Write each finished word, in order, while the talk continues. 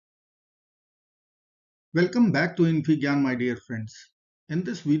Welcome back to infyGyan, my dear friends. In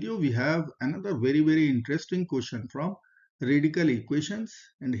this video, we have another very interesting question from radical equations,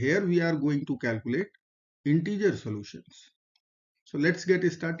 and here we are going to calculate integer solutions. So let's get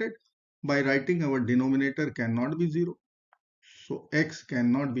started by writing our denominator cannot be 0. So x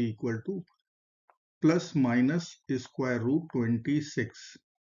cannot be equal to plus minus square root 26.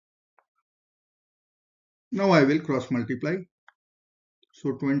 Now I will cross multiply.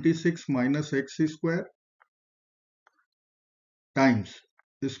 So 26 minus x square times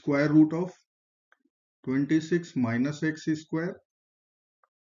the square root of 26 minus x square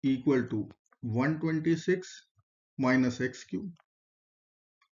equal to 126 minus x cube.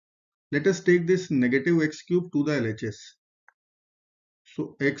 Let us take this negative x cube to the LHS.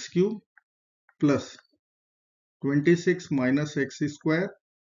 So x cube plus 26 minus x square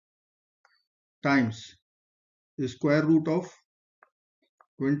times the square root of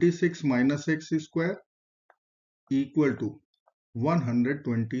 26 minus x square equal to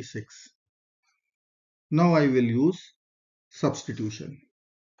 126. Now I will use substitution.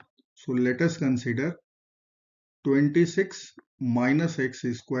 So let us consider 26 minus x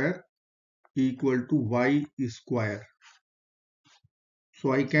square equal to y square.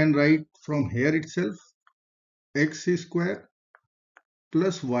 So I can write from here itself x square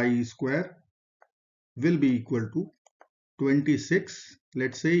plus y square will be equal to 26,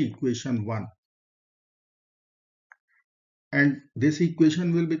 let's say equation 1. And this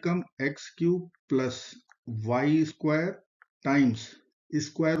equation will become x cube plus y square times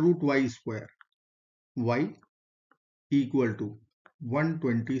square root y square, y equal to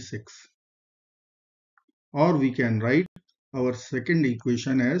 126. Or we can write our second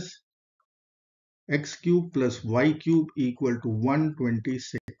equation as x cube plus y cube equal to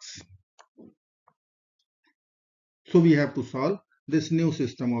 126. So we have to solve this new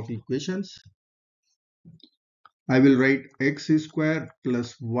system of equations. I will write x square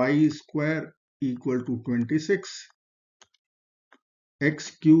plus y square equal to 26,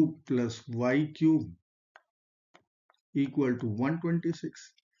 x cube plus y cube equal to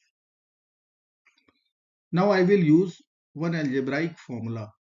 126. Now I will use one algebraic formula.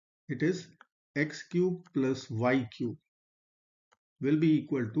 It is x cube plus y cube will be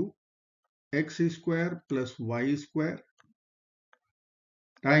equal to x square plus y square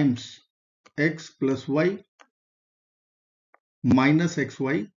times x plus y minus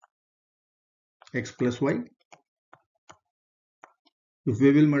xy, x plus y. If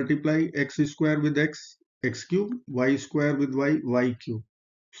we will multiply x square with x, x cube, y square with y, y cube.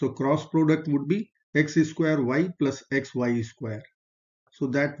 So cross product would be x square y plus xy square. So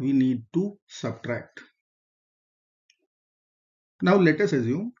that we need to subtract. Now let us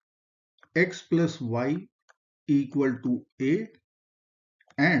assume x plus y equal to a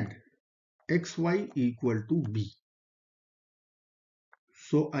and xy equal to b.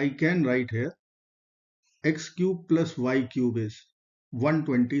 So I can write here x cube plus y cube is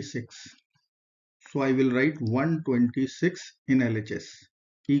 126. So I will write 126 in LHS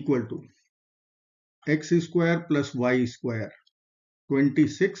equal to x square plus y square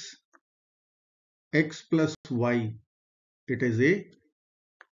 26, x plus y, it is a,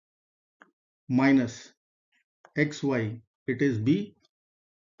 minus xy, it is b.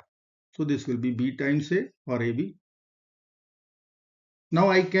 So this will be b times a or ab. Now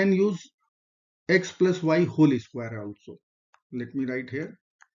I can use x plus y whole square also. Let me write here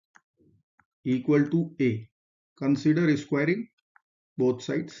equal to a. Consider squaring both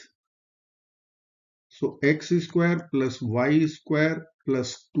sides. So x square plus y square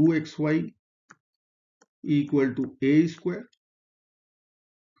plus 2xy equal to a square.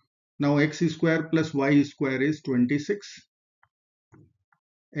 Now x square plus y square is 26.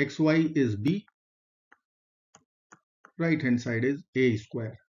 xy is b. Right hand side is a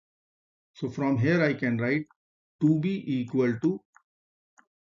square. So from here I can write 2b equal to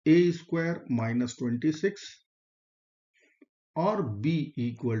a square minus 26 or b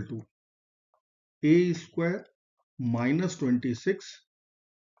equal to a square minus 26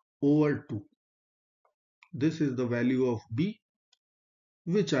 over 2. This is the value of b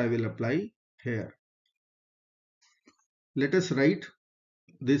which I will apply here. Let us write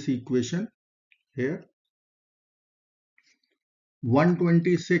this equation here.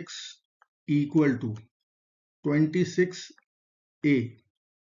 126 equal to 26a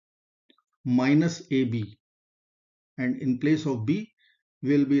minus ab, and in place of b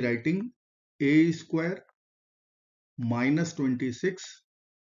we will be writing a square minus 26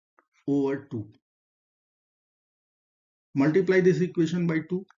 over 2. Multiply this equation by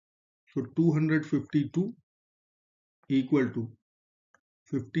 2. So 252 equal to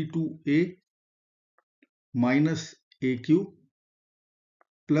 52a minus a cube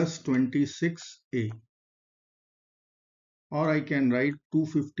plus 26a, or I can write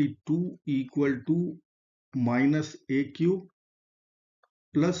 252 equal to minus a cube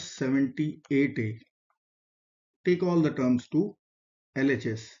plus 78a. Take all the terms to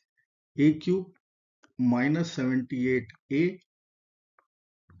LHS. A cube minus 78a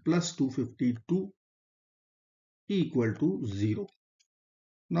plus 252 equal to 0.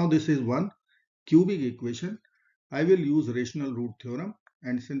 Now this is one cubic equation. I will use rational root theorem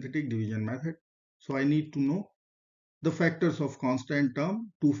and synthetic division method. So I need to know the factors of constant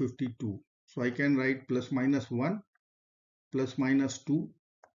term 252. So I can write plus minus 1, plus minus 2,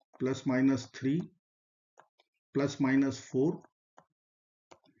 plus minus 3, plus minus 4,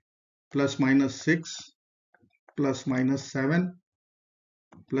 plus minus 6, plus minus 7,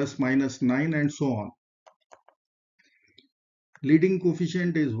 plus minus 9, and so on. Leading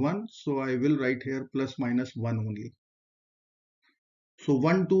coefficient is 1, so I will write here plus minus 1 only. So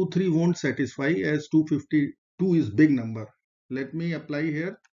 1, 2, 3 won't satisfy as 252 is big number. Let me apply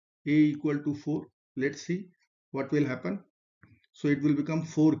here a equal to 4. Let's see what will happen. So it will become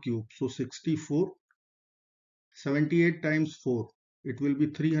 4 cube. So 64, 78 times 4. It will be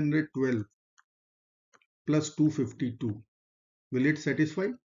 312 plus 252. Will it satisfy?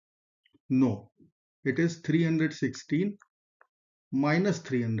 No. It is 316 minus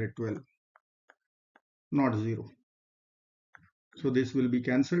 312, not 0. So this will be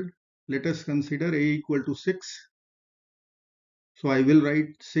cancelled. Let us consider a equal to 6. So I will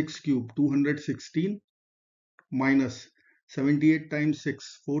write 6 cube 216 minus 78 times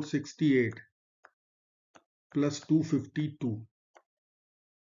 6 468 plus 252.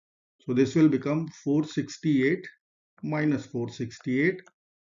 So this will become 468 minus 468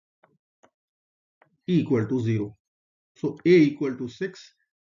 equal to 0. So a equal to 6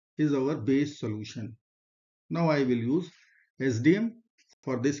 is our base solution. Now I will use SDM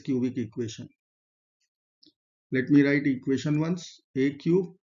for this cubic equation. Let me write equation once. A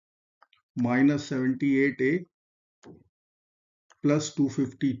cube minus 78a plus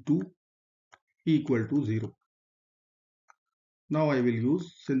 252 equal to 0. Now I will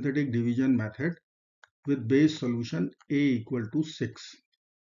use synthetic division method with base solution a equal to 6.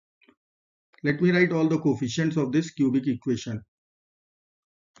 Let me write all the coefficients of this cubic equation.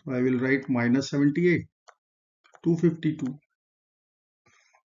 I will write minus 78, 252.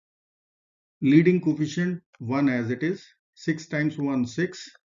 Leading coefficient 1 as it is. 6 times 1, 6.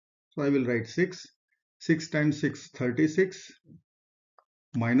 So I will write 6. 6 times 6, 36.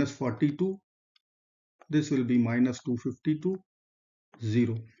 Minus 42. This will be minus 252,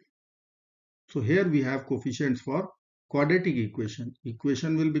 0. So here we have coefficients for quadratic equation.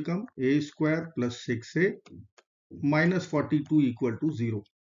 Equation will become a square plus 6a minus 42 equal to 0.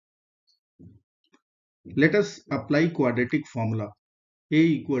 Let us apply quadratic formula. A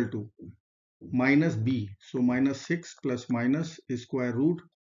equal to minus b. So minus 6 plus minus square root.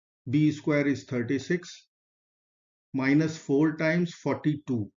 B square is 36 minus 4 times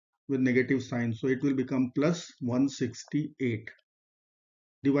 42 with negative sign. So it will become plus 168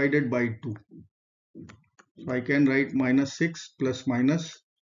 divided by 2. So I can write minus 6 plus minus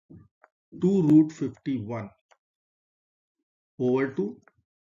 2 root 51 over 2.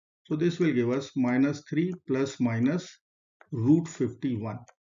 So this will give us minus 3 plus minus root 51.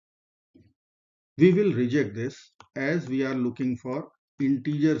 We will reject this as we are looking for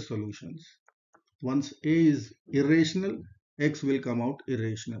integer solutions. Once a is irrational, x will come out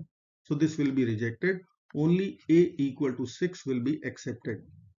irrational. So this will be rejected. Only a equal to 6 will be accepted.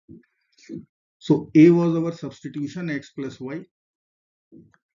 So a was our substitution, x plus y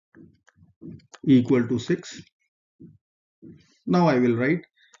equal to 6. Now I will write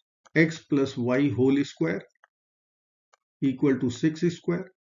x plus y whole square equal to 6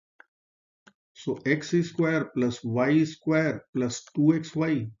 square. So x square plus y square plus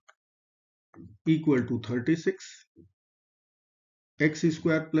 2xy equal to 36. X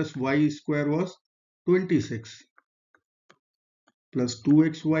square plus y square was 26 plus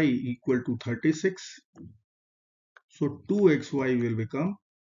 2xy equal to 36. So 2xy will become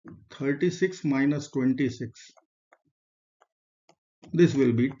 36 minus 26. This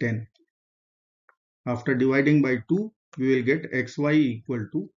will be 10. After dividing by 2, we will get xy equal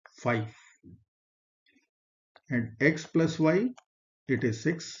to 5. And x plus y, it is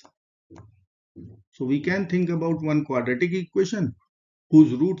 6. So we can think about one quadratic equation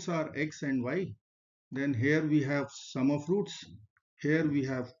whose roots are x and y. Then here we have sum of roots. Here we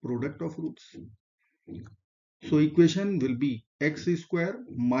have product of roots. So equation will be x square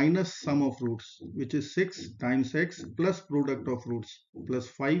minus sum of roots, which is 6 times x plus product of roots plus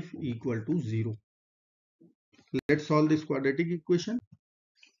 5 equal to 0. Let's solve this quadratic equation.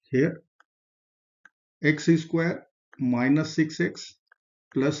 Here x square minus 6x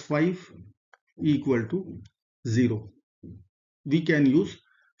plus 5 equal to 0. We can use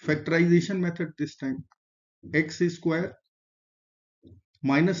factorization method this time. X square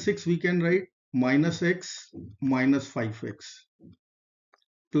minus 6 we can write minus x minus 5x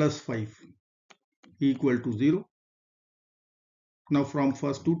plus 5 equal to 0. Now from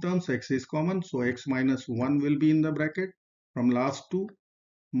first two terms x is common, so x minus 1 will be in the bracket. From last two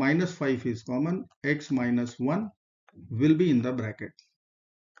minus 5 is common, x minus 1 will be in the bracket.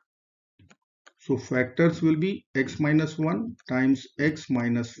 So factors will be x minus 1 times x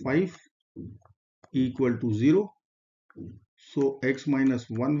minus 5 equal to 0. So x minus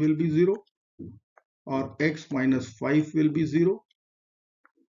 1 will be 0 or x minus 5 will be 0.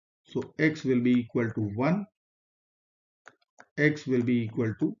 So x will be equal to 1, x will be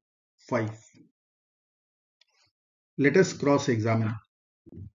equal to 5. Let us cross examine.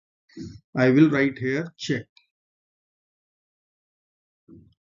 I will write here check.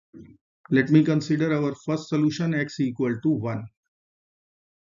 Let me consider our first solution x equal to 1.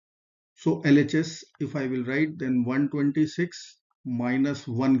 So LHS, if I will write, then 126 minus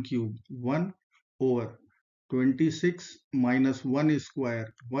 1 cube 1 over 26 minus 1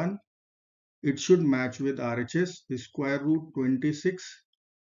 square 1. It should match with RHS square root 26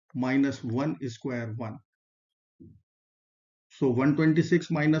 minus 1 square 1. So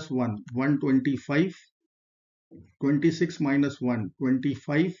 126 minus 1, 125. 26 minus 1,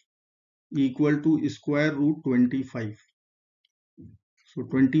 25 equal to square root 25. So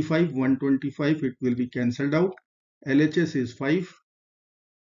 25, 125, it will be cancelled out. LHS is 5,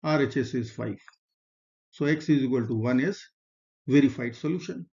 RHS is 5. So x is equal to 1 is verified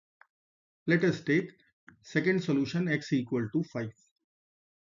solution. Let us take second solution x equal to 5.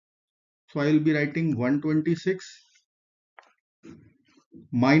 So I will be writing 126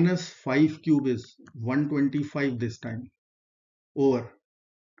 minus 5 cube is 125 this time over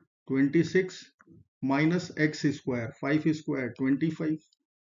 26 minus x square 5 square 25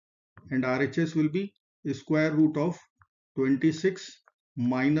 and RHS will be square root of 26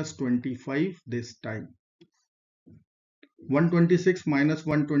 minus 25 this time. 126 minus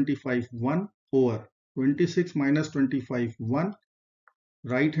 125 1 over 26 minus 25 1,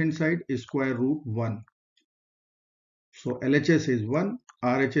 right hand side is square root 1. So LHS is 1,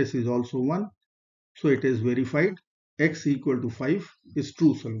 RHS is also 1, so it is verified. X equal to 5 is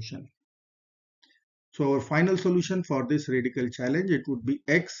true solution. So our final solution for this radical challenge, it would be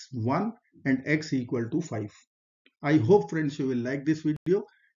x 1 and x equal to 5. I hope friends you will like this video.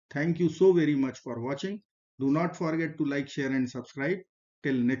 Thank you so very much for watching. Do not forget to like, share and subscribe.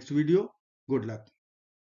 Till next video, good luck.